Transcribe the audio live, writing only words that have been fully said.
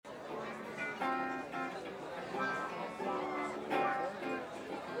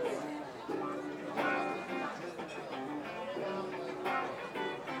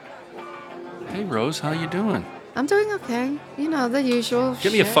Hey, Rose, how you doing? I'm doing okay. You know, the usual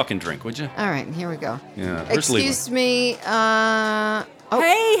Give me a fucking drink, would you? All right, here we go. Yeah. Where's Leland? Excuse me. Hey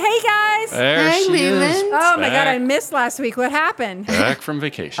guys. There Hey, she is. Leland. Oh my God, I Back- missed last week. What happened? Back from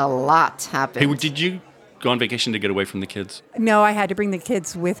vacation. A lot happened. Hey, did you go on vacation to get away from the kids? No, I had to bring the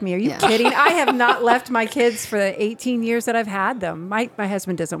kids with me. Are you Yeah. kidding? I have not left my kids for the 18 years that I've had them. My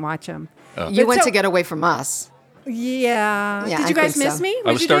husband doesn't watch them. You But went so- to get away from us. Yeah. Yeah, Did I you guys think miss so. me? I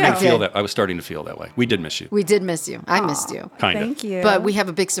What'd was you starting do? to feel Okay. that. I was starting to feel that way. We did miss you. We did miss you. I missed you. Kind of. Thank you. But we have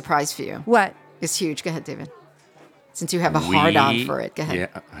a big surprise for you. What? It's huge. Go ahead, David. Since you have a hard on for it. Go ahead.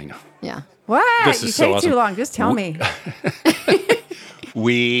 Yeah, I know. Yeah. What? This You is so take awesome. too long. Just tell me.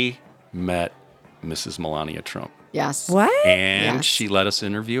 We met Mrs. Melania Trump, Yes. What? and Yes. she let us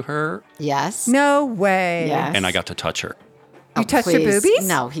interview her, Yes. No way. Yes. and I got to touch her. You touched her Please. boobies?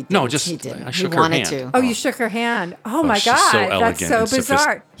 No, he didn't. No, just- he didn't. I He shook her wanted hand. to. Oh, you shook her hand. Oh my she's God. so That's elegant so and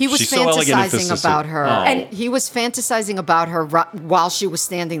bizarre. He was She's so elegant and fantasizing about her. Oh. And he was fantasizing about her while she was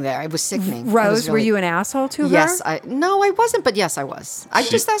standing there. It was sickening. It Rose, was were really- you an asshole to her? Yes. No, I wasn't, but yes, I was. I She-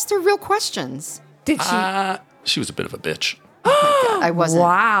 just asked her real questions. Did she? She was a bit of a bitch. I wasn't.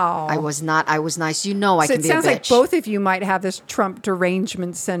 Wow. I was not. I was nice. You know I So can it be a bitch. sounds like both of you might have this Trump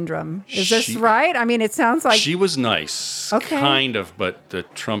derangement syndrome. Is this She- right? I mean, it sounds like She was nice, Okay. kind of, but the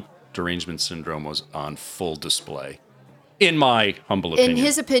Trump derangement syndrome was on full display, in my humble opinion. In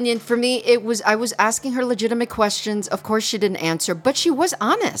his opinion, for me, it was. I was asking her legitimate questions. Of course, she didn't answer, but she was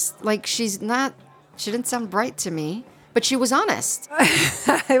honest. Like she's not. She didn't sound bright to me, but she was honest.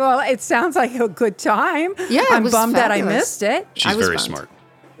 well, it sounds like a good time. Yeah, it I'm was bummed that I fabulous. missed it. She's I was very bummed. smart.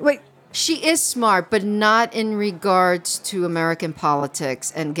 Wait, She is smart, but not in regards to American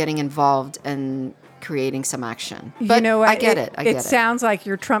politics and getting involved and creating some action. But you know what? I get it. I get it. sounds like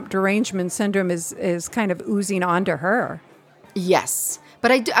your Trump derangement syndrome is kind of oozing onto her. Yes.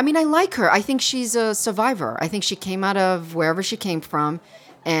 But I mean, I like her. I think she's a survivor. I think she came out of wherever she came from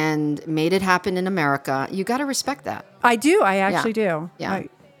and made it happen in America. You got to respect that. I do. I actually do. Yeah.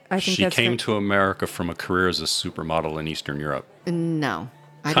 I think She that's came great. to America from a career as a supermodel in Eastern Europe. No,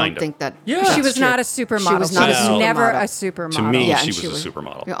 I Kind don't of. think that. Yeah. that's She was true. not a supermodel. She was not a Well, never supermodel. a supermodel. To me, Yeah, she and was she a was-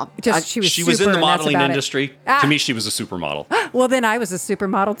 supermodel. Yeah, Just she was She was in super, the and that's modeling about it. industry. Ah. To me, she was a supermodel. Well, then I was a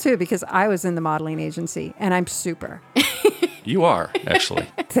supermodel too because I was in the modeling agency and I'm super. You are, actually.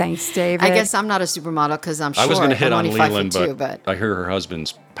 Thanks, David. I guess I'm not a supermodel because I'm short. I was going to hit I'm on only 5 Leland, foot but, 2, I hear her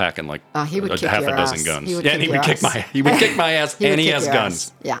husband's packing like he would a kick half your a dozen ass. guns. He would Yeah, kick and he your would kick ass. my ass, He would and he kick has your guns.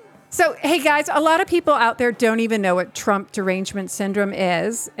 ass. Yeah. So, hey guys, a lot of people out there don't even know what Trump derangement syndrome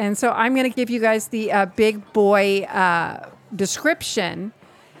is. And so I'm going to give you guys the big boy description.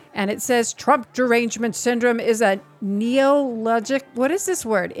 And it says Trump derangement syndrome is a neologic. What is this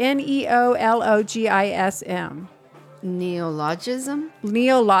word? Neologism. Neologism?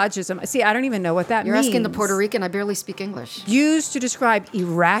 Neologism. See, I don't even know what that You're means. asking the Puerto Rican. I barely speak English. Used to describe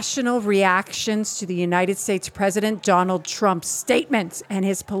irrational reactions to the United States President Donald Trump's statements and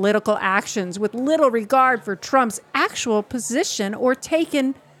his political actions with little regard for Trump's actual position or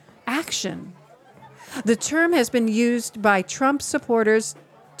taken action. The term has been used by Trump supporters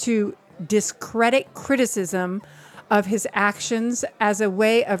to discredit criticism of his actions as a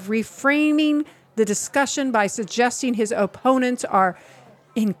way of reframing the discussion by suggesting his opponents are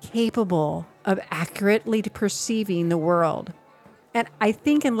incapable of accurately perceiving the world. And I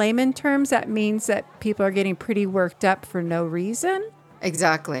think in layman terms, that means that people are getting pretty worked up for no reason.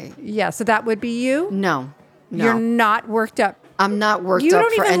 Exactly. Yeah, so that would be you? No. You're not worked up. I'm not worked You up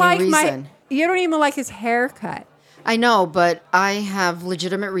don't for even any like reason. you don't even like his haircut. I know, but I have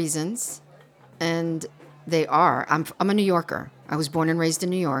legitimate reasons, and they are. I'm a New Yorker. I was born and raised in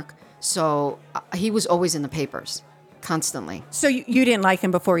New York, so he was always in the papers, constantly. So you didn't like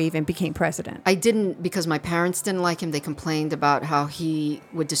him before he even became president. I didn't because my parents didn't like him. They complained about how he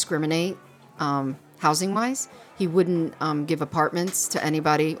would discriminate housing-wise. He wouldn't give apartments to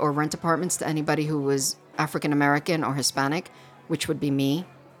anybody or rent apartments to anybody who was African American or Hispanic, which would be me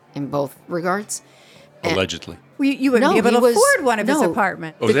in both regards. Allegedly. You wouldn't No, be able he to was- afford one of his no.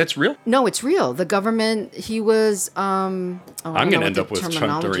 apartments. Oh, that's real? No, it's real. The government, he was... I'm going to end up with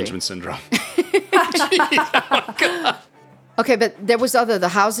Trump derangement syndrome. Okay, but there was the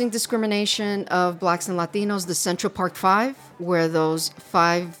housing discrimination of blacks and Latinos, the Central Park Five, where those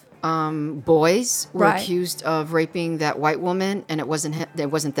 5 boys were Right. accused of raping that white woman, and it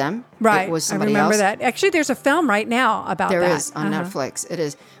wasn't them. Right. It was I somebody remember else. that. Actually, there's a film right now about There that. is on Netflix. It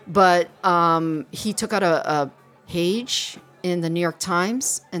is. But he took out a page in the New York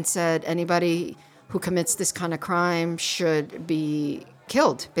Times and said anybody who commits this kind of crime should be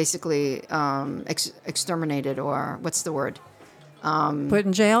killed, basically exterminated, or what's the word? Put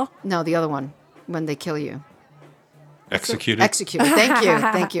in jail? No, the other one. when they kill you? Executed. Executed. Thank you.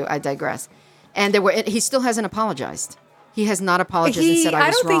 Thank you. I digress. And he still hasn't apologized. He has not apologized and said I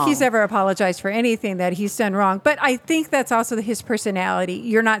was don't wrong. think he's ever apologized for anything that he's done wrong. But I think that's also his personality.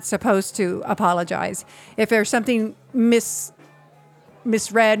 You're not supposed to apologize. If there's something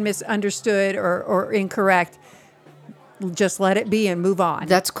misread, misunderstood, or incorrect, just let it be and move on.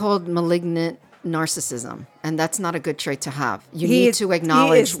 That's called malignant narcissism, and that's not a good trait to have. You need to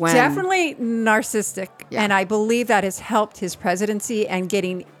acknowledge when... He is definitely narcissistic, and I believe that has helped his presidency and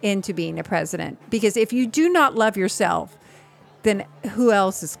getting into being a president. Because if you do not love yourself, then who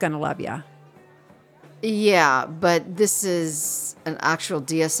else is going to love you? Yeah, but this is an actual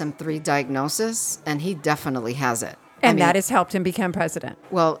DSM-3 diagnosis, and he definitely has it. And that has helped him become president.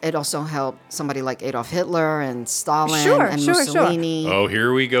 Well, it also helped somebody like Adolf Hitler and Stalin and Sure. Mussolini. Oh,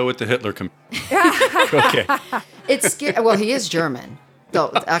 here we go with the Hitler. Okay. Well, he is German. Though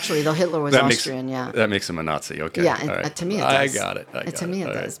Hitler was Austrian, That makes him a Nazi. Okay. Yeah, and to me it does. I got it. To me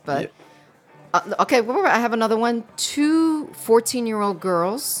it does. Right. But, okay, I have another one. 2 14-year-old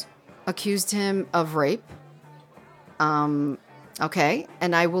girls accused him of rape. Okay,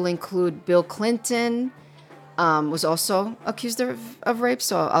 and I will include Bill Clinton, was also accused of rape,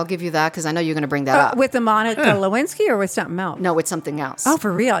 so I'll give you that because I know you're going to bring that up. With the Monica Lewinsky or with something else? No, with something else. Oh,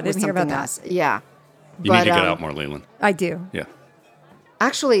 for real? I With didn't hear about something that. else. Yeah. You need to get out more, Leland. I do. Yeah.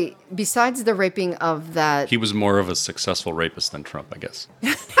 Actually, besides the raping of that... He was more of a successful rapist than Trump, I guess.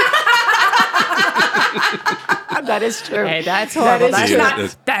 That is true. Hey, that's horrible.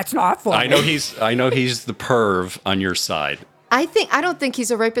 That's not funny. I know he's the perv on your side. I don't think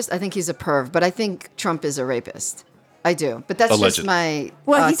he's a rapist. I think he's a perv, but I think Trump is a rapist. I do. But that's Allegedly. just my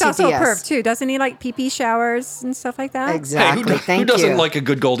Well, he's also a TPS. perv, too. Doesn't he like pee-pee showers and stuff like that? Exactly. Hey, who doesn't like a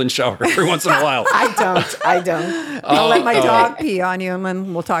good golden shower every once in a while? I don't. I'll let my dog pee on you, and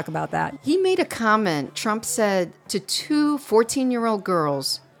then we'll talk about that. He made a comment. Trump said to 2 14-year-old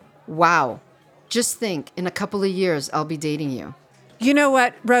girls, wow, just think, in a couple of years, I'll be dating you. You know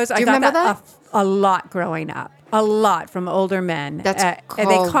what, Rose? I you got remember that a lot growing up. A lot from older men. That's and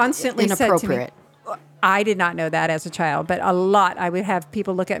they constantly inappropriate. said to me, I did not know that as a child, but a lot. I would have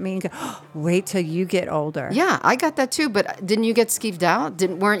people look at me and go, oh, wait till you get older. Yeah, I got that too, but didn't you get skeeved out?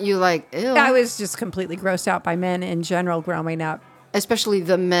 Weren't you like, ew? I was just completely grossed out by men in general growing up. Especially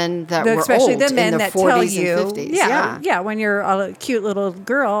the men that were Especially old the men in their that 40s tell you, and 50s. yeah, when you're a cute little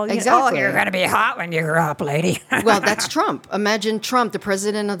girl, Exactly. you're going to be hot when you grow up, lady. Well, that's Trump. Imagine Trump, the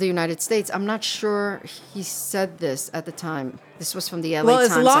president of the United States. I'm not sure he said this at the time. This was from the LA Times. Well,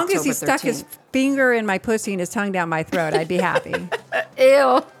 as long as he October stuck 13th. his finger in my pussy and his tongue down my throat, I'd be happy.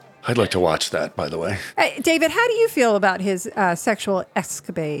 Ew. I'd like to watch that, by the way. Hey, David, how do you feel about his sexual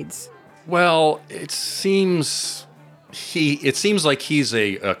escapades? Well, it seems like he's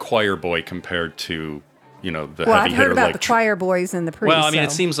a choir boy compared to, the Well, heavy I've hitter heard about like the choir boys and the priests. Well, I mean,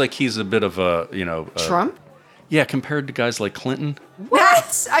 it seems like he's a bit of a, Trump? Yeah, compared to guys like Clinton.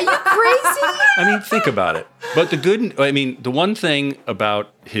 What? Are you crazy? I mean, think about it. But the one thing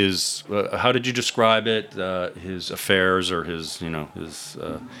about his, how did you describe it? His affairs or his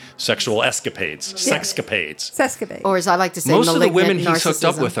sexual escapades, sexcapades. Sescapades. Or as I like to say, Most of the malignant women he's hooked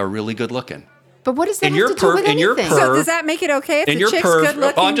up narcissism. with are really good looking. But what does that And have your to do with perv- and your anything? perv- So does that make it okay if And the your chick's perv, good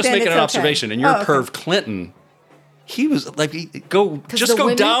looking? I'm just then making it's an okay? observation. And your Oh, okay. perv Clinton, he was like, go the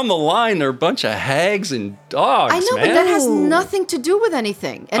women- down the line. They're a bunch of hags and dogs. I know, man. but that has nothing to do with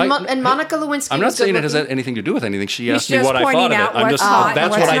anything. And, I- and Monica Lewinsky I'm not was saying it has good-looking. anything to do with anything. She He's asked me just what I pointing thought of out it. I'm what's just hot and that's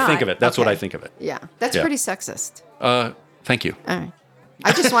what's what I not. think of it. That's what Okay. I think of it. Yeah, that's Yeah. pretty sexist. Thank you. All right.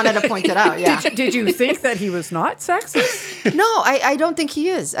 I just wanted to point it out, yeah. Did you think that he was not sexist? No, I don't think he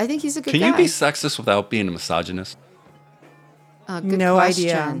is. I think he's a good Can guy. you be sexist without being a misogynist? Good No question.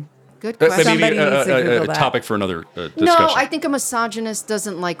 idea. Good Maybe question. Somebody needs to Google a that. topic for another discussion. No, I think a misogynist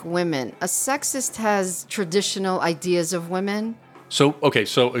doesn't like women. A sexist has traditional ideas of women. So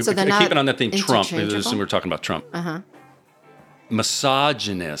they're not keeping on that theme, Trump. interchangeable? We're talking about Trump.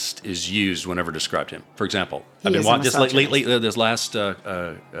 Misogynist is used whenever described him. For example, I've been is a watching lately. misogynist. This last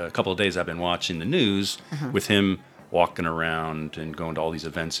couple of days, I've been watching the news with him walking around and going to all these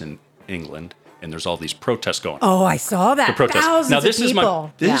events in England, and there's all these protests going. Oh, I saw that. The protests. Thousands Now this of is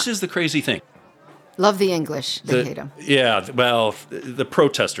people. this is the crazy thing. Love the English. They hate him. Yeah, well, the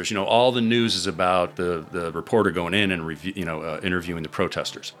protesters. All the news is about the reporter going in and interviewing the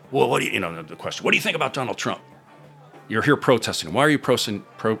protesters. Well, what do you the question? What do you think about Donald Trump? You're here protesting. Why are you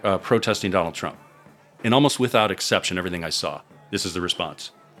protesting Donald Trump? And almost without exception, everything I saw, this is the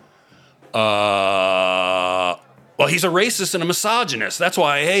response. Well, he's a racist and a misogynist. That's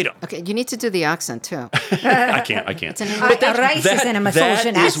why I hate him. Okay, you need to do the accent too. I can't. It's an A racist and a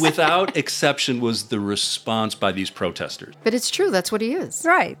misogynist. That is, without exception, was the response by these protesters. But it's true. That's what he is.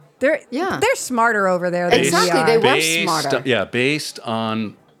 Right. They're smarter over there than Exactly, we are. they were smarter. Based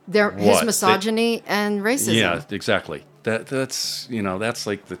on His misogyny and racism. Yeah, exactly. That's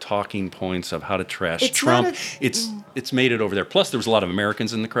like the talking points of how to trash It's Trump. not It's made it over there. Plus, there was a lot of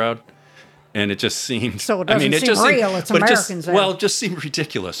Americans in the crowd, and it just seemed. So it doesn't seem real. It's Americans there. Well, it just seemed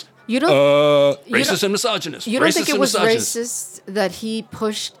ridiculous. You don't. Racist and misogynist. You don't Racist think it and was misogynist. racist that he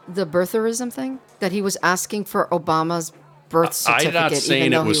pushed the birtherism thing? That he was asking for Obama's birth certificate, I'm not even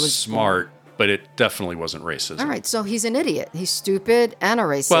saying though it was, he was smart, but it definitely wasn't racism. All right, so he's an idiot. He's stupid and a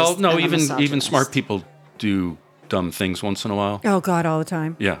racist. Well, no, and a even misogynist. smart people do dumb things once in a while. Oh, God, all the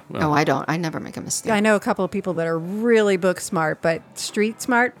time. Yeah. Well, No, I don't. I never make a mistake. I know a couple of people that are really book smart, but street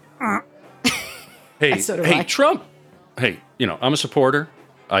smart? Hey, So do I. Trump. Hey, I'm a supporter.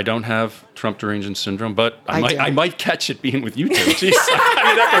 I don't have Trump Derangement Syndrome, but I do. I might catch it being with you two. Jeez,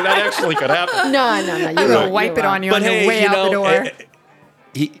 I mean, that actually could happen. No. I'm going to wipe it on you on But your hey, way out the door.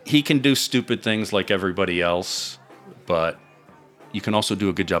 He can do stupid things like everybody else, but you can also do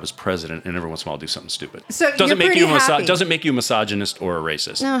a good job as president, and every once in a while do something stupid. So doesn't you're make pretty you happy. doesn't make you a misogynist or a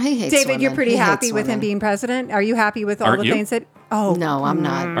racist. No, he hates David, women. you're pretty He happy hates with him women. being president? Are you happy with all Aren't the you? things that... Oh, No, I'm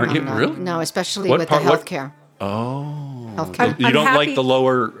not. Aren't you? I'm not. Really? No, especially What with part- the what- health care. Oh, Healthcare. you I'm don't happy- like the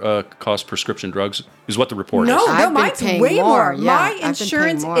lower cost prescription drugs? Is what the report No, is. no, I've been mine's paying way more. more. Yeah, My I've been paying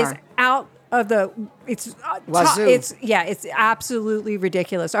insurance more. is out of the. It's Wazoo. it's absolutely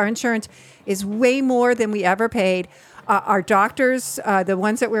ridiculous. Our insurance is way more than we ever paid. Our doctors, the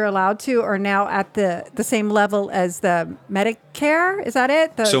ones that we're allowed to, are now at the same level as the Medicare. Is that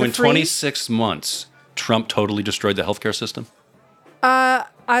it? So the in free? 26 months, Trump totally destroyed the healthcare system?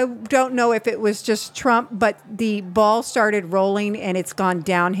 I don't know if it was just Trump, but the ball started rolling and it's gone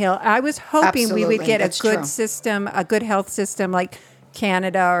downhill. I was hoping we would Absolutely, get that's a good true. system, a good health system like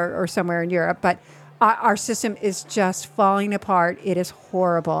Canada or somewhere in Europe, but our system is just falling apart. It is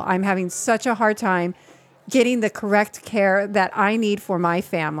horrible. I'm having such a hard time getting the correct care that I need for my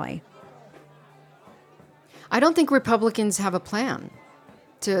family. I don't think Republicans have a plan.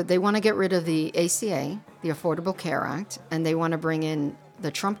 They want to get rid of the ACA, the Affordable Care Act, and they want to bring in the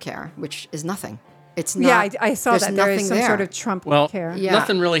Trump care, which is nothing. It's not. Yeah, I saw there's that there is nothing some there. sort of Trump Well, care. Yeah.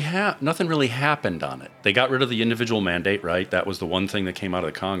 nothing really happened on it. They got rid of the individual mandate, right? That was the one thing that came out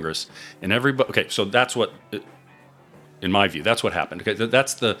of the Congress. And everybody, okay, so that's what, in my view, that's what happened. Okay,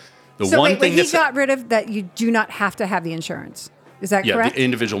 that's the So one wait, thing he that's got rid of that you do not have to have the insurance. Is that correct? the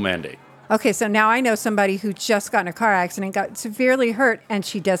individual mandate. Okay, so now I know somebody who just got in a car accident, got severely hurt, and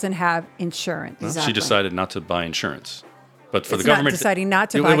she doesn't have insurance. Well, Exactly. She decided not to buy insurance. But for It's the government, not deciding not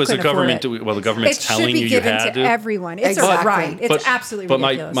to it buy. was the couldn't afford government. it. Well, the government's It telling should be you given had to everyone. It's Exactly. a right. It's But- absolutely but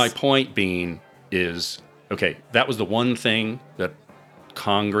ridiculous. my point being is, okay, that was the one thing that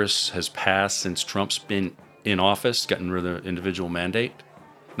Congress has passed since Trump's been in office, getting rid of the individual mandate.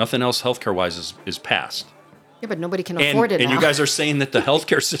 Nothing else healthcare-wise is passed. Yeah, but nobody can And, afford it and now. you guys are saying that the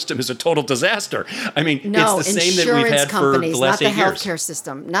healthcare system is a total disaster. I mean, no, it's the same that insurance we've had for companies, the last not 8 the years. healthcare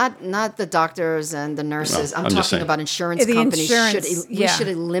system, not the doctors and the nurses. No, I'm I'm just talking saying. about insurance The companies. insurance, We yeah. should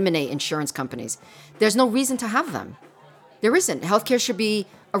eliminate insurance companies. There's no reason to have them. There isn't. Healthcare should be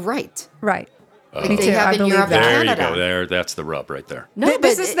a right. right. Like Me they too. have I in believe Europe that. and There you Canada. go. That's the rub right there. No, this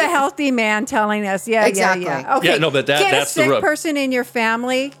but is the healthy man telling us, Exactly. yeah. Okay, Yeah, no, but get that's a the sick rub. person in your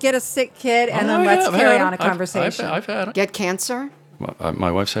family, get a sick kid, and Oh, then yeah, let's I've carry had on a it. conversation. I've had it. Get cancer? Well,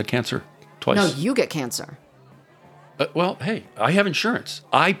 my wife's had cancer twice. No, you get cancer. Well, hey, I have insurance.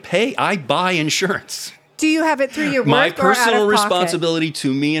 I buy insurance. Do you have it through your work My or out personal of pocket? responsibility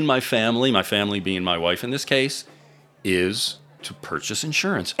to me and my family being my wife in this case, is to purchase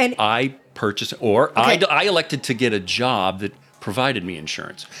insurance. And- I purchase, or Okay. I elected to get a job that provided me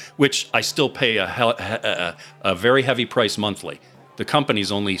insurance, which I still pay a very heavy price monthly. The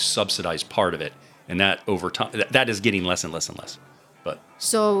companies only subsidize part of it, and that over time, that is getting less and less and less. But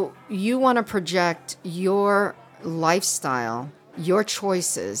So you want to project your lifestyle, your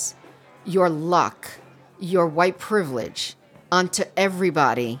choices, your luck, your white privilege onto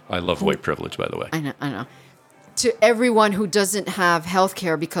everybody. I love white privilege, by the way. I know. To everyone who doesn't have health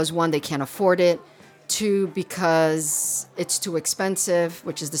care because one, they can't afford it, two, because it's too expensive,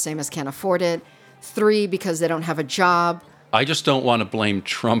 which is the same as can't afford it, three, because they don't have a job. I just don't want to blame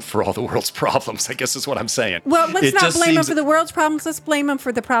Trump for all the world's problems, I guess is what I'm saying. Well, let's It not just blame him seems- for the world's problems. Let's blame him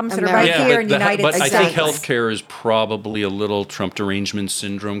for the problems that are right America. here in the United but States. I think Exactly. healthcare is probably a little Trump derangement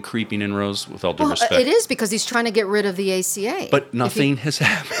syndrome creeping in, Rose, with all due Well, respect. it is because he's trying to get rid of the ACA. But nothing has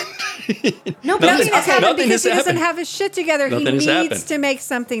happened. No, but Nothing has happened nothing because has he doesn't happened. have his shit together. Nothing He has needs happened. to make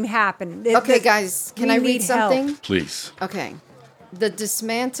something happen. Okay, guys, can we I need read help. something? Please. Okay. The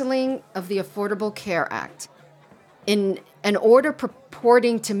dismantling of the Affordable Care Act. In an order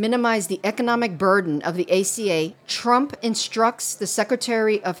purporting to minimize the economic burden of the ACA, Trump instructs the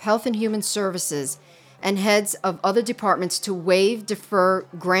Secretary of Health and Human Services and heads of other departments to waive, defer,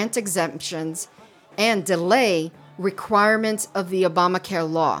 grant exemptions, and delay requirements of the Obamacare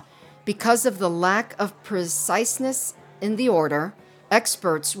law. Because of the lack of preciseness in the order,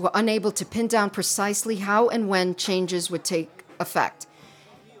 experts were unable to pin down precisely how and when changes would take effect.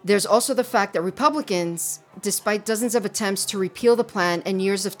 There's also the fact that Republicans, despite dozens of attempts to repeal the plan and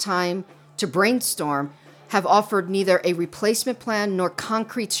years of time to brainstorm, have offered neither a replacement plan nor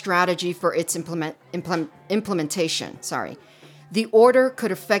concrete strategy for its implementation. The order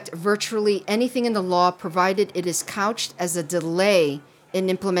could affect virtually anything in the law, provided it is couched as a delay in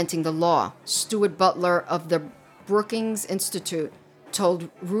implementing the law. Stuart Butler of the Brookings Institute told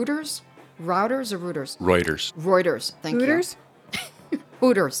Reuters. Reuters, thank Hooters? you.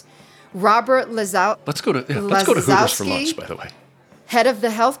 Hooters. Robert Lazowski. Let's go to Hooters for lunch, by the way. Head of the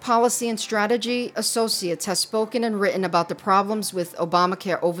Health Policy and Strategy Associates, has spoken and written about the problems with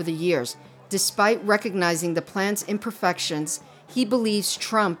Obamacare over the years. Despite recognizing the plan's imperfections, he believes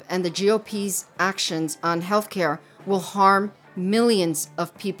Trump and the GOP's actions on healthcare will harm millions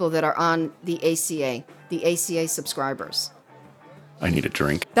of people that are on the ACA subscribers. I need a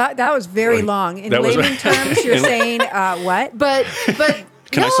drink. That was very long. In That was- layman terms, you're saying what? But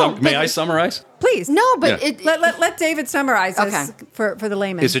May I summarize? Please. No, but Yeah. Let David summarize this Okay. for the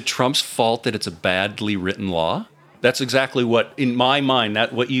layman. Is it Trump's fault that it's a badly written law? That's exactly what, in my mind,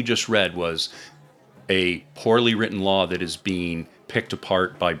 what you just read was a poorly written law that is being picked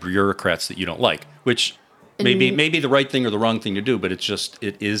apart by bureaucrats that you don't like, which maybe the right thing or the wrong thing to do, but it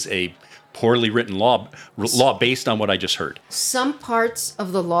is a poorly written law based on what I just heard. some parts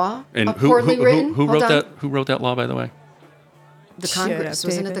of the law And are poorly written. who Hold wrote on. that? Who wrote that law, by the way? The Shut Congress, up,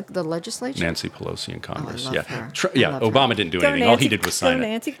 wasn't David. it the legislature? Nancy Pelosi in Congress. love yeah, her. Yeah. I love her. Obama didn't do Go anything. All he Nancy. did was Go sign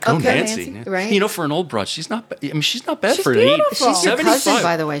Nancy. it. Go Okay. Nancy. Nancy. Right. You know, for an old broad, she's not. I mean, she's not bad She's for beautiful. an She's your 75. cousin,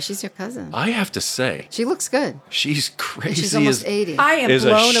 by the way. She's your cousin. I have to say, She looks good. she's crazy. She's almost as, 80. I am is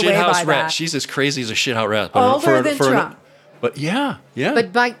blown a away shithouse by rat. that. She's as crazy as a shithouse rat. Older than Trump. But yeah.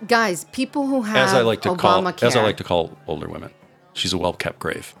 But guys, people who have As I like to Obamacare, call older women, she's a well-kept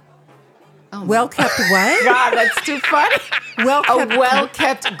grave. Well kept what? God, that's too funny. Well A kept.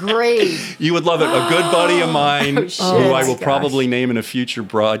 well-kept grave. You would love it. A good buddy of mine, Oh, shit. who I Oh, will gosh. probably name in a future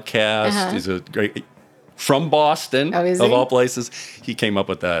broadcast, is a great from Boston, Oh, is of he? all places. He came up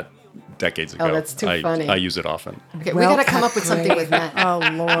with that decades ago. that's too funny. I use it often. Okay, we got to come Well-kept up with something with Matt. Oh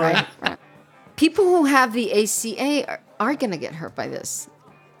Lord. Right. People who have the ACA are going to get hurt by this.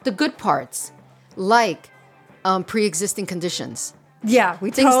 The good parts, like pre-existing conditions Yeah, we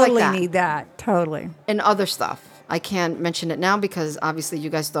Things like totally that. need that. Totally. and other stuff. I can't mention it now because obviously you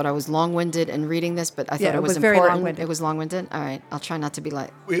guys thought I was long-winded in reading this, but I thought Yeah, it was very important. long-winded. It was long-winded. All right, I'll try not to be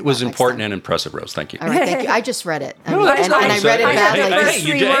like. It was next important time. and impressive, Rose. Thank you. All right, thank you. I just read it. I No, mean, that's and not I what read it I'm saying. badly. the Hey, first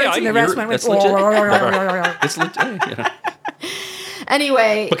you three did- words and the rest went that's with. legit. It's legit. Yeah.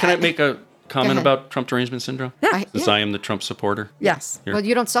 Anyway. But can I make a comment ahead. about Trump Derangement Syndrome? Yeah. Since I am the Trump supporter. Yes. Here. Well,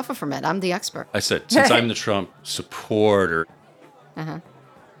 you don't suffer from it. I'm the expert. I said, since I'm the Trump supporter, a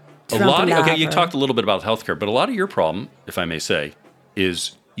Trump lot of, okay, you lover. talked a little bit about healthcare, but a lot of your problem, if I may say,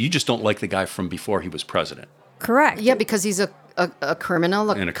 is you just don't like the guy from before he was president. Correct. Yeah, because he's a criminal,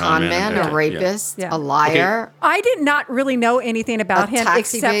 And a a con con man, man, a yeah. rapist, Yeah. a liar. I did not really know anything about A him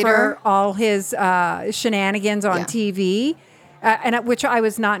tax except evader. for all his shenanigans on Yeah. TV, which I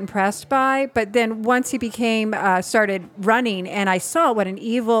was not impressed by. But then once he became started running, and I saw what an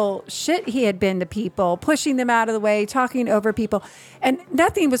evil shit he had been to people, pushing them out of the way, talking over people, and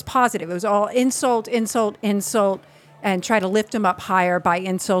nothing was positive. It was all insult, insult, insult, and try to lift him up higher by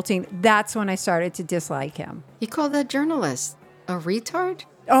insulting. That's when I started to dislike him. He called that journalist a retard.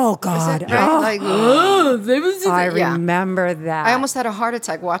 Oh Is God! that right? Oh, Like, I yeah. remember that. I almost had a heart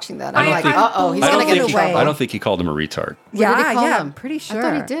attack watching that. I'm I like, think- uh-oh, he's I going don't to get in think he- trouble. I don't think he called him a retard. What did he call yeah, him? I'm pretty sure. I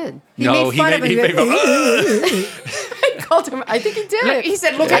thought he did. No, made fun of he him. made I called him. I think he did. He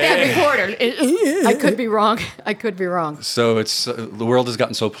said, "Look at that reporter." I could be wrong. I could be wrong. So it's the world has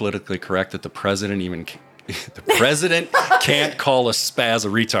gotten so politically correct that the president can't call a spaz a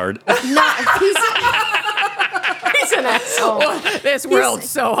retard. He's an asshole. This world's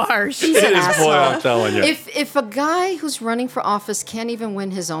so harsh. He's an It is, boy, I'm asshole. telling you. If a guy who's running for office can't even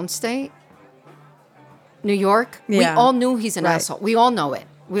win his own state, New York, we Yeah. all knew he's an Right. asshole. We all know it.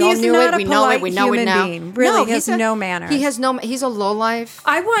 We all He's knew not it. a We know it. We polite know it human now. being. Really, he has he's no manners. He's a lowlife.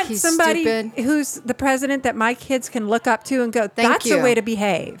 I want He's somebody stupid. who's the president that my kids can look up to and go, Thank that's you. a way to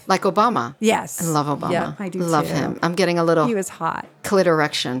behave. Like Obama. Yes. I love Obama. Yeah, I do love too. him. I'm getting a little He was hot. clit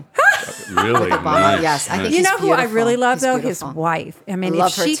erection. Really? Obama, Nice, yes. I nice. think You he's know who I beautiful. really love, He's though? beautiful. His wife. I mean, I love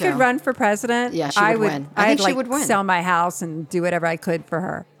if her, she too. could run for president, Yeah, she I would win. I I'd think she like would win. sell my house and do whatever I could for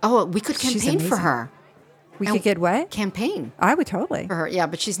her. Oh, we could She's campaign for amazing. her. We And could get what? Campaign I would totally. for her. Yeah,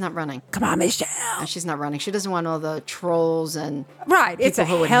 but she's not running. Come on, Michelle. No, she's not running. She doesn't want all the trolls and Right. It's a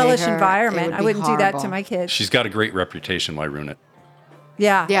people who would hate hellish her. It environment. would I be wouldn't do that to horrible. my kids. She's got a great reputation. Why ruin it?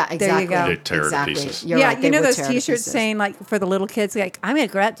 Yeah. Yeah, exactly. There you go. They'd tear her to exactly. pieces. You're yeah, right, you they know would those tear her to T-shirts pieces. saying like for the little kids, like I'm going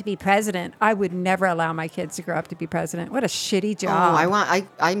to grow up to be president. I would never allow my kids to grow up to be president. What a shitty Oh, job.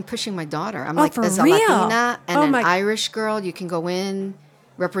 I'm pushing my daughter. I'm Oh, like, for as a real? Latina and Oh, an my- Irish girl, you can go in,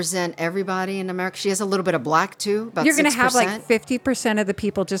 represent everybody in America. She has a little bit of black too, about You're going to 6%. have like 50% of the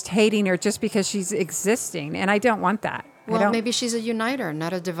people just hating her just because she's existing, and I don't want that. I Well, don't- maybe she's a uniter,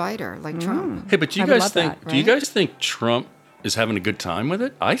 not a divider, like Trump. Hey, but do you I would guys love think? that, Do you right? guys think Trump is having a good time with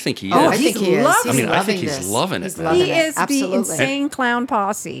it? I think he is. Oh, I he's think he is. loving He's it. I mean, I think loving he's this. loving it, He's man. loving he it. is the Absolutely. insane clown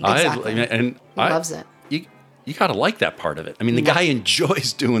posse. Exactly. And He loves it. You got to like that part of it. I mean, the guy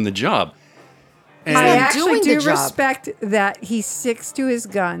enjoys doing the job. And I not actually doing the do job. respect that he sticks to his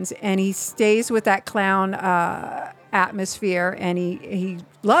guns and he stays with that clown atmosphere, and he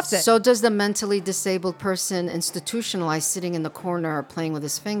loves it. So does the mentally disabled person institutionalized sitting in the corner playing with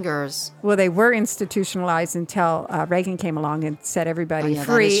his fingers? Well, they were institutionalized until Reagan came along and set everybody Oh, yeah, that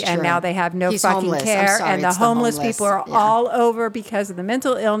free, is and true. now they have no He's fucking homeless. I'm care. sorry, And the it's the homeless homeless. people are Yeah. all over because of the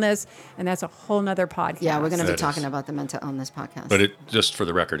mental illness, and that's a whole nother podcast. Yeah, we're going to be That talking is. about the mental illness podcast. But just for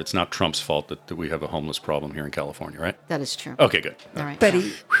the record, it's not Trump's fault that we have a homeless problem here in California, right? that is true. Okay, good. All right. But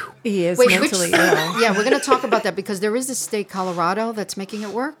he is Wait, mentally ill. Yeah, we're going to talk about that because there is a state, Colorado, that's making it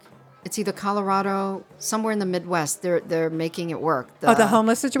work. It's either Colorado, somewhere in the Midwest. They're making it work. The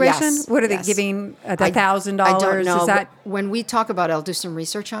homeless situation? Yes, What are they yes. giving? I don't $1,000? know. Is that When we talk about it, I'll do some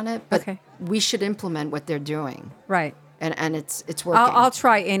research on it. But Okay. we should implement what they're doing, right? and it's working. I'll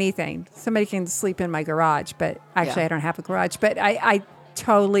try anything. Somebody can sleep in my garage, but actually Yeah. I don't have a garage. But I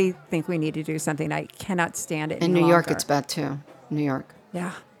totally think we need to do something. I cannot stand it in any New York, longer. it's bad too. New York,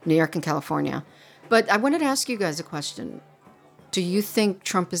 Yeah. New York, and California. But I wanted to ask you guys a question. Do you think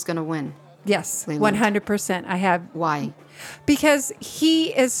Trump is going to win? Yes, Leland. 100%. I have Why? because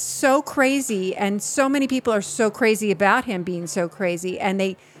he is so crazy, and so many people are so crazy about him being so crazy, and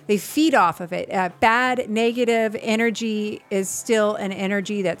they feed off of it. Bad, negative energy is still an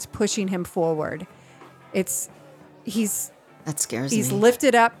energy that's pushing him forward. He's That scares he's me.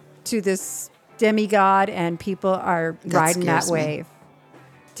 lifted up to this demigod, and people are riding that scares me. wave.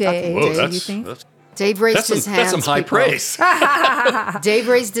 Dave, Whoa, do you that's, think? Dave raised that's his some, hand. that's some high praise. Dave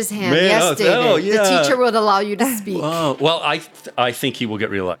raised his hand. Man, yes, David. oh, yeah. The teacher would allow you to speak. Well, I think he will get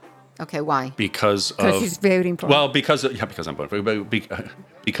reelected Okay, why? because Because of he's voting for him. well, because of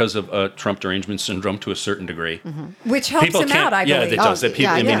because of Trump Derangement Syndrome to a certain degree. Which helps people him can't- out, I yeah, believe. it does. That people-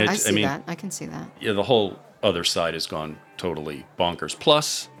 yeah, I mean, I it's- see I mean- that. I can see that. Yeah, the whole other side has gone totally bonkers.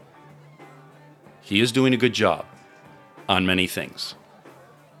 Plus, he is doing a good job on many things.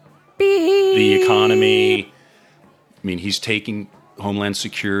 The economy. I mean, he's taking Homeland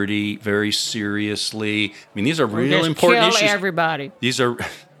Security very seriously. I mean, these are real important issues. everybody. These are,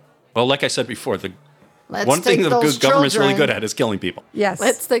 well, like I said before, the Let's one thing take the those good government's really children. good at is killing people. Yes.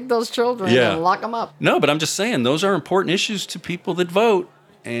 Let's take those children Yeah. and lock them up. No, but I'm just saying those are important issues to people that vote,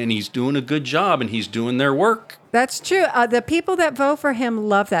 and he's doing a good job, and he's doing their work. That's true. The people that vote for him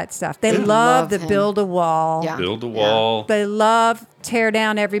love that stuff. They love love the him. build a wall. Yeah. Build a wall. They love tear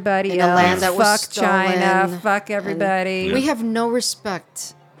down everybody In a else. land that was Fuck China. stolen. Fuck everybody. And we have no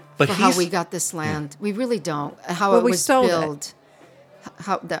respect But for how he's- we got this land. We really don't. How Well, it we was stole it. built.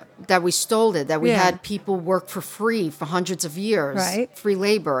 How that we stole it. That we Yeah. had people work for free for hundreds of years. Right. Free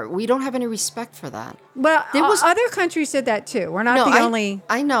labor. We don't have any respect for that. Well, There was- other countries did that too. We're not No, the only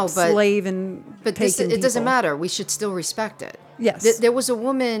I know, but slave and But this, taking it doesn't people. matter. We should still respect it. Yes. There was a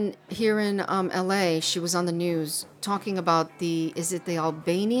woman here in L.A. She was on the news talking about the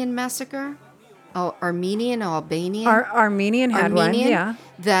Albanian massacre? Armenian or Albanian? Armenian had one, yeah.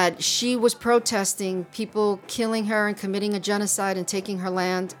 That she was protesting people killing her and committing a genocide and taking her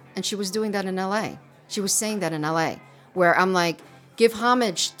land. And she was doing that in L.A. She was saying that in L.A. Where I'm like, give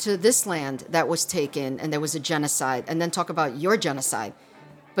homage to this land that was taken and there was a genocide. And then talk about your genocide.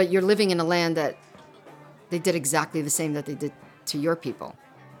 But you're living in a land that they did exactly the same that they did to your people.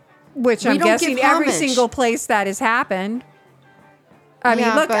 Which We I'm don't guessing give every homage. single place that has happened. I mean,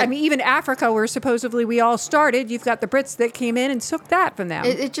 Yeah, look, but- even Africa, where supposedly we all started, you've got the Brits that came in and took that from them.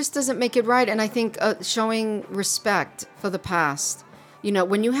 It just doesn't make it right. And I think showing respect for the past,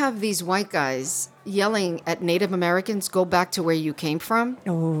 when you have these white guys yelling at Native Americans, go back to where you came from.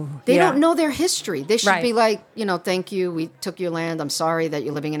 Oh, They yeah. don't know their history. They should Right. be like, thank you. We took your land. I'm sorry that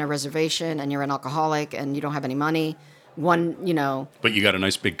you're living in a reservation and you're an alcoholic and you don't have any money. One But you got a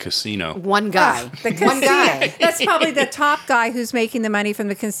nice big casino. one guy. The One casino. guy. That's probably the top guy who's making the money from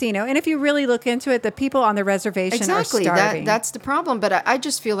the casino. And if you really look into it, the people on the reservation Exactly. are starving. That's the problem. But I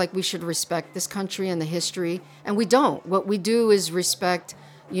just feel like we should respect this country and the history. And we don't. What we do is respect,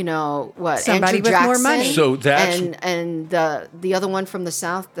 Somebody Andrew with more Jackson money. So that's- and the other one from the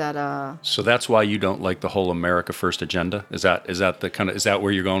South that So that's why you don't like the whole America First agenda? Is that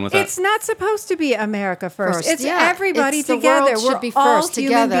where you're going with that? It's not supposed to be America first. It's yeah. everybody It's the together. world We're should be all first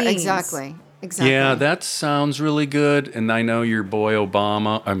human together. beings. Exactly. Yeah, that sounds really good. And I know your boy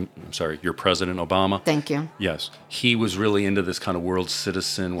Obama, I'm sorry, your President Obama. Thank you. Yes. He was really into this kind of world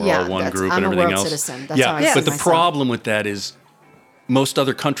citizen, we're Yeah, all one that's- group I'm and a everything world else. citizen. That's how I see but the myself. problem with that is most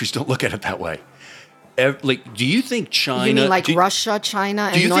other countries don't look at it that way. Do you think China... You mean like do- Russia,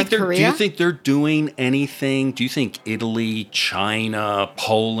 China, Do you and think North Korea? Do you think they're doing anything? Do you think Italy, China,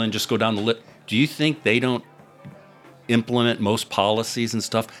 Poland, just go down the list? Do you think they don't implement most policies and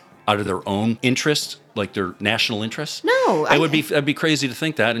stuff out of their own interests, like their national interests? No, That'd be crazy to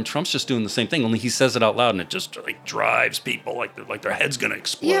think that. And Trump's just doing the same thing. Only he says it out loud, and it just drives people like their head's gonna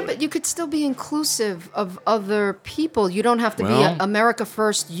explode. Yeah, but you could still be inclusive of other people. You don't have to Well- be America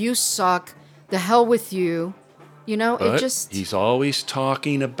first. You suck. The hell with you. But he's always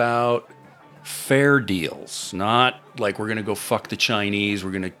talking about fair deals, not like we're going to go fuck the Chinese,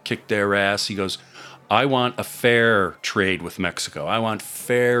 we're going to kick their ass. He goes, I want a fair trade with Mexico. I want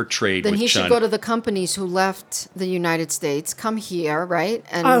fair trade Then with he China. should go to the companies who left the United States, come here, right?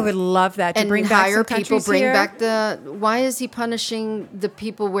 And I would love that to and bring back hire some people, countries bring here. back why is he punishing the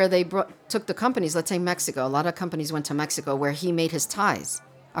people where they took the companies? Let's say Mexico. A lot of companies went to Mexico where he made his ties.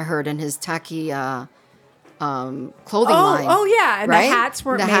 I heard in his tacky clothing line. Oh, yeah. And right? the hats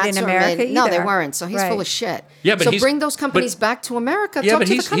weren't The made hats in weren't America No, they either. weren't. So he's Right. full of shit. Yeah, but so he's- bring those companies but- back to America. yeah, Talk but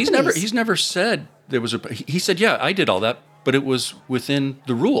to the companies. he's never said there was he said, yeah, I did all that, but it was within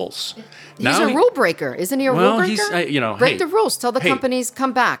the rules. He's a rule breaker, isn't he? A rule Well, breaker. he's, break hey, the rules. Tell the hey. companies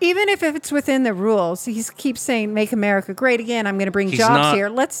come back. Even if it's within the rules, he keeps saying, make America great again. I'm going to bring He's jobs not- here.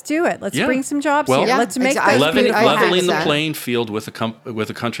 Let's do it. Let's Yeah. bring some jobs Well- here. Yeah, Let's make exactly. those Leveling, beautiful I agree leveling the that. playing field with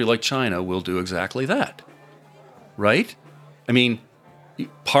a country like China will do exactly that, right? I mean,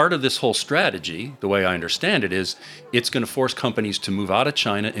 part of this whole strategy, the way I understand it, is it's going to force companies to move out of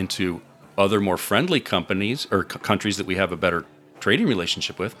China into other more friendly companies or countries that we have a better trading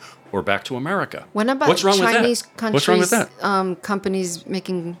relationship with, or back to America. When about What's wrong Chinese with that? countries, What's wrong with that? Companies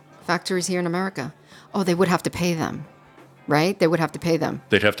making factories here in America? Oh, they would have to pay them, right? They would have to pay them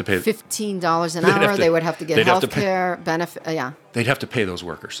They'd have to pay. $15 an They'd have hour. to- They would have to get they'd have health to pay- care benefit. Yeah, They'd have to pay those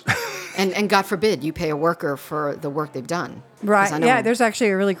workers. and God forbid you pay a worker for the work they've done. 'Cause I Right. know- Yeah. There's actually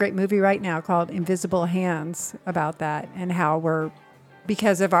a really great movie right now called Invisible Hands about that and how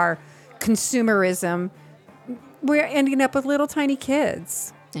because of our consumerism, we're ending up with little tiny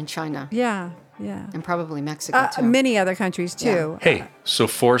kids. in China Yeah. Yeah. and probably Mexico too. Many other countries too. Hey, so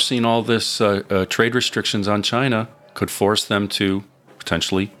forcing all this trade restrictions on China could force them to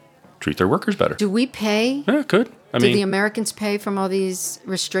potentially treat their workers better. Do we pay? Yeah, it could. I Do mean, the Americans pay from all these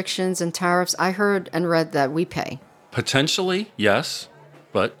restrictions and tariffs? I heard and read that we pay. potentially, yes,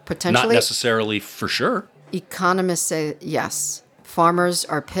 but not Potentially? necessarily for sure. Economists say yes. Farmers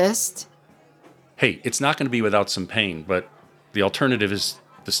are pissed. Hey, it's not going to be without some pain, but the alternative is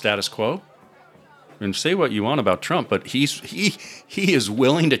the status quo. And say what you want about Trump, but he is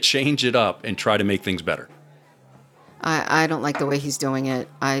willing to change it up and try to make things better. I don't like the way he's doing it.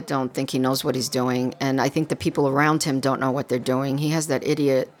 I don't think he knows what he's doing. And I think the people around him don't know what they're doing. He has that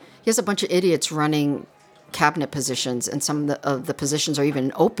idiot. He has a bunch of idiots running cabinet positions, and some of the positions are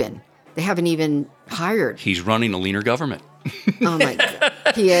even open. They haven't even hired. He's running a leaner government. Oh, my God.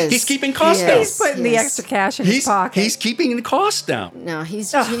 He is. He's keeping costs He down. is. He's putting the Yes. extra cash in his pocket. He's keeping the costs down. No,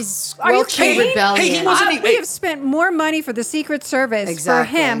 he's Are you squelching kidding? rebellion. Hey, he wasn't We have spent more money for the Secret Service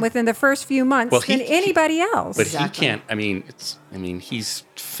Exactly. for him within the first few months Well, than anybody else. But Exactly. he can't. I mean, he's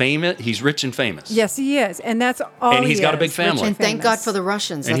famous. He's rich and famous. Yes, he is, and that's all. And he's he got a is, big rich family. And thank famous. God for the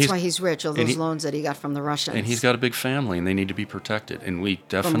Russians. And That's he's- why he's rich. All and those he- loans that he got from the Russians. And he's got a big family, and they need to be protected. And we From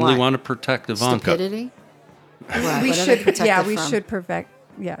definitely what? want to protect Ivanka. Stupidity. What? We What are they should, protected yeah, we from? should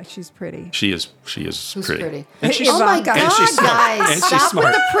Yeah, she's pretty. She is Who's pretty. pretty? And she's Oh my Ivanka. God, And she's smart. guys! And she's Stop smart.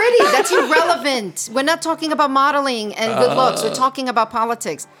 with the pretty. That's irrelevant. We're not talking about modeling and good looks. We're talking about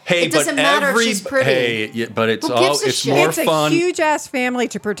politics. Hey, it doesn't but matter if she's pretty. Hey, yeah, but it's Who all gives a it's shit? more It's fun. a huge ass family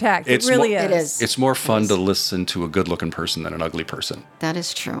to protect. It really more- is. It is. It's more fun to listen to a good-looking person than an ugly person. That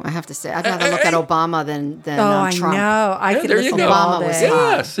is true. I have to say, I'd rather look at Obama than Oh, I Trump. know. I Yeah, could there you listen go. to all Obama was day.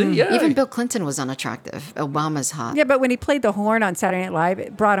 hot. Yeah, see, yeah. Even Bill Clinton was unattractive. Obama's hot. Yeah, but when he played the horn on Saturday Night Live,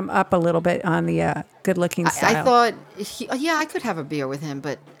 it brought him up a little bit on the good-looking style. I thought, I could have a beer with him,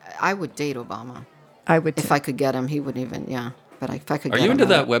 but I would date Obama. I would If too. I could get him, he wouldn't even, But if I could Are get you him, into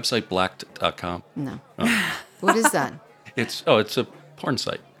I that would. website blacked.com? No. What is that? It's a porn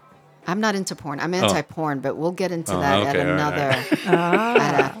site. I'm not into porn. I'm anti-porn, but we'll get into Oh, that okay, at all another. right.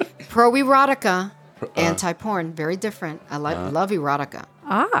 At a pro-erotica, anti-porn, very different. I love erotica,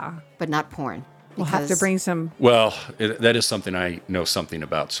 but not porn. We'll have to because- bring some. Well, that is something I know something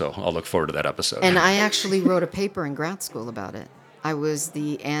about, so I'll look forward to that episode. And I actually wrote a paper in grad school about it. I was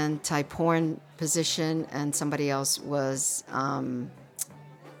the anti-porn position, and somebody else was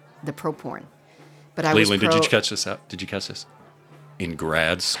the pro-porn. But I was Leland, pro. did you catch this out? Did you catch this? In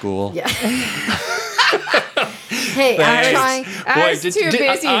grad school? Yeah. Hey, I'm Thanks. trying. I was too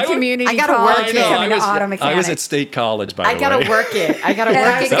busy in community I gotta college work it. becoming I an auto was mechanic. at State College, by the I way. gotta work it. I gotta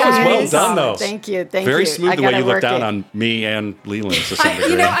work it, That guys. was well done, though. Thank you. Thank Very you. smooth I the way gotta you look work down it. on me and Leland to some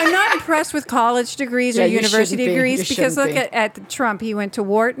degree. You know, I'm not impressed with college degrees Yeah, or you university shouldn't be. degrees You because shouldn't look be. at Trump. He went to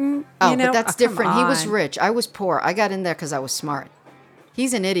Wharton. Oh, you know? but that's Come different. He was on. rich. I was poor. I got in there because I was smart.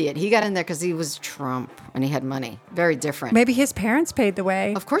 He's an idiot. He got in there because he was Trump and he had money. Very different. Maybe his parents paid the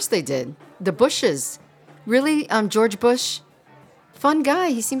way. Of course they did. The Bushes. Really? George Bush? Fun guy.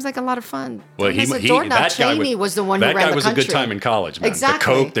 He seems like a lot of fun. Well, Thomas Adorno. that guy Cheney was the one who that ran guy the was country. a good time in college, man.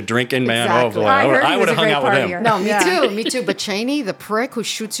 Exactly. The coke, the drinking, man. Exactly. Oh boy, I heard he I would was have a hung great out with him. partier. No, me Yeah. too. Me too. But Cheney, the prick who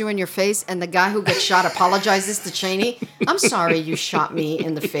shoots you in your face, and the guy who gets shot apologizes to Cheney. I'm sorry you shot me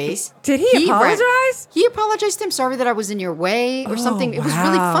in the face. Did he apologize? He apologized to him. Sorry that I was in your way or something. It was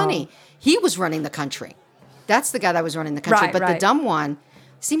really wow. funny. He was running the country. That's the guy that was running the country. Right, but the right. dumb one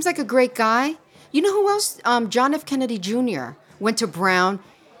seems like a great guy. You know who else? John F. Kennedy Jr. went to Brown.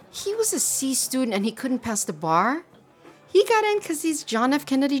 He was a C student and he couldn't pass the bar. He got in because he's John F.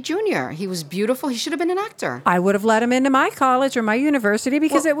 Kennedy Jr. He was beautiful. He should have been an actor. I would have let him into my college or my university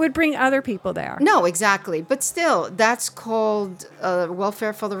because it would bring other people there. No, exactly. But still, that's called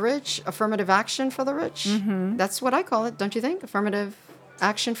welfare for the rich, affirmative action for the rich. Mm-hmm. That's what I call it, don't you think? Affirmative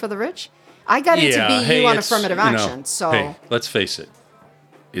action for the rich. I got into BU hey, on it's, affirmative you know, action. So hey, let's face it.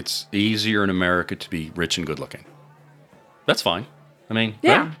 It's easier in America to be rich and good looking. That's fine. I mean,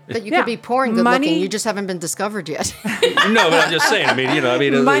 Yeah. right? that you Yeah. could be poor and good Money- looking. You just haven't been discovered yet. No, but I'm just saying. I mean, Money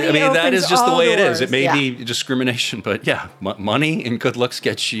that is opens just the all way it is. doors. It may Yeah. be discrimination, but yeah, money and good looks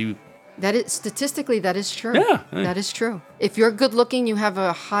gets you. That is statistically that is true. Yeah. That is true. If you're good looking, you have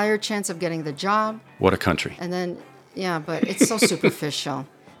a higher chance of getting the job. What a country! And then, yeah, but it's so superficial.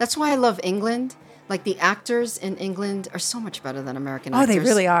 That's why I love England. Like the actors in England are so much better than American Oh, actors. they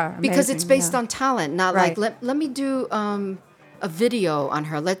really are. Because it's Amazing, based yeah. on talent, not Right. like let me do a video on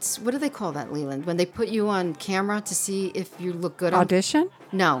her. What do they call that, Leland? When they put you on camera to see if you look good. Audition?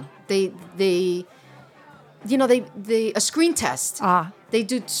 No, they a screen test. Ah. They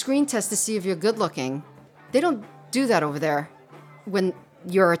do screen tests to see if you're good looking. They don't do that over there when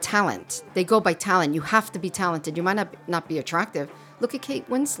you're a talent. They go by talent. You have to be talented. You might not be attractive. Look at Kate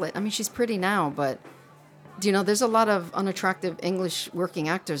Winslet. I mean, she's pretty now, but there's a lot of unattractive English working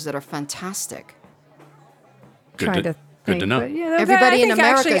actors that are fantastic. Trying to Good to think, know. but, yeah, Everybody I in think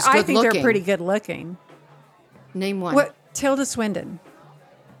America actually, is I good think they're looking. pretty good looking. Name one. What? Tilda Swinton.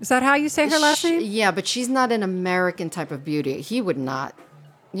 Is that how you say her last name? Yeah, but she's not an American type of beauty. He would not.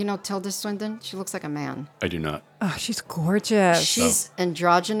 You know Tilda Swinton? She looks like a man. I do not. Oh, she's gorgeous. She's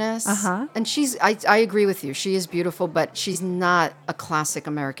androgynous. Uh-huh. And I agree with you. She is beautiful, but she's not a classic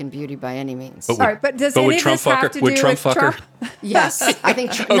American beauty by any means. But All right, but does would any of Trump this fuck have her? to Would do Trump with fuck her? Trump? Yes, I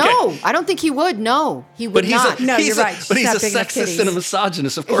think. No, I don't think he would. No, he would But he's not. No, he's you're right. But She's he's a got big enough sexist titties. and a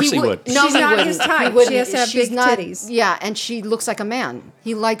misogynist. Of course he would. No, She's he not wouldn't. his type. He wouldn't. She has to have She's big not- titties. Yeah, and she looks like a man.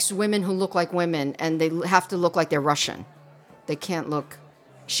 He likes women who look like women, and they have to look like they're Russian. They can't look.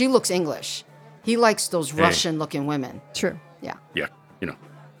 She looks English. He likes those Russian-looking women. True. Yeah. Yeah,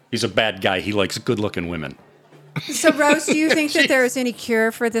 he's a bad guy. He likes good-looking women. So, Rose, do you think that there is any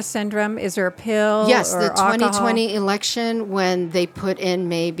cure for this syndrome? Is there a pill? Yes, or the alcohol? 2020 election when they put in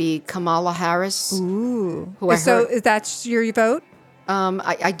maybe Kamala Harris. Ooh. Who I So heard- that's your vote?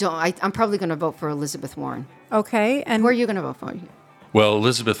 I don't. I'm probably going to vote for Elizabeth Warren. Okay. And Who are you going to vote for? Well,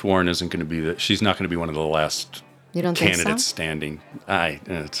 Elizabeth Warren isn't going to be she's not going to be one of the last You don't think so? candidates standing.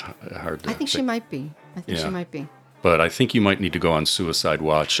 It's hard to I think she might be. I think she Yeah. might be. But I think you might need to go on suicide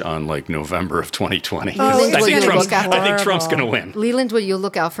watch on like November of 2020. Oh, it's I think gonna Trump's, look out- I think Trump's going to win. Leland, will you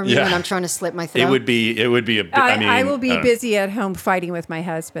look out for me Yeah. when I'm trying to slit my throat? It would be a bit. I mean, I will be busy at home fighting with my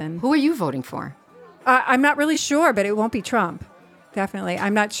husband. Who are you voting for? I'm not really sure, but it won't be Trump. Definitely.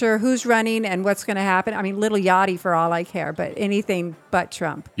 I'm not sure who's running and what's going to happen. I mean, little Yachty for all I care, but anything but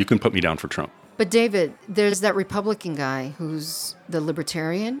Trump. You can put me down for Trump. But David, there's that Republican guy who's the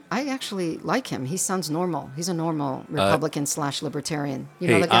libertarian. I actually like him. He sounds normal. He's a normal Republican / libertarian. You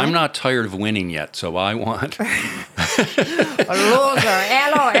know Hey, the guy? I'm not tired of winning yet, so I want. A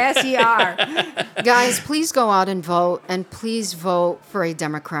loser. Loser. Guys, please go out and vote, and please vote for a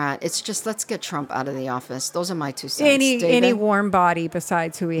Democrat. It's just, let's get Trump out of the office. Those are my 2 cents. Any David? warm body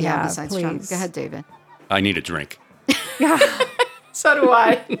besides who we Yeah, have, besides please. Trump. Go ahead, David. I need a drink. So do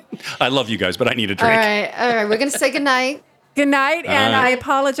I. I love you guys, but I need a drink. All right. We're going to say goodnight. Good night, and I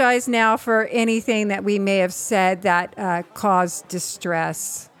apologize now for anything that we may have said that caused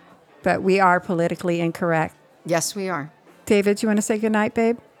distress, but we are politically incorrect. Yes, we are. David, do you want to say good night,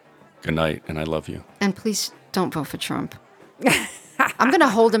 babe? Good night, and I love you. And please don't vote for Trump. I'm going to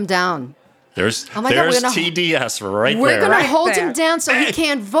hold him down. There's Oh my God, we're gonna- TDS right We're there. going to Right hold there. him down so he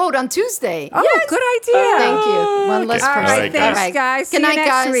can't vote on Tuesday. Oh, good idea. Thank you. One less All person. right, thanks, guys. See Good you night, next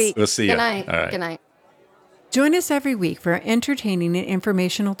guys. week. We'll see you. Good night. All right. Good night. Join us every week for entertaining and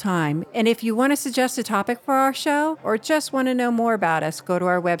informational time. And if you want to suggest a topic for our show or just want to know more about us, go to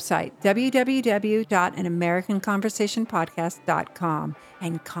our website, www.anamericanconversationpodcast.com,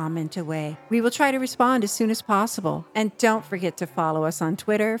 and comment away. We will try to respond as soon as possible. And don't forget to follow us on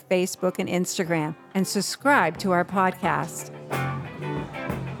Twitter, Facebook, and Instagram, and subscribe to our podcast.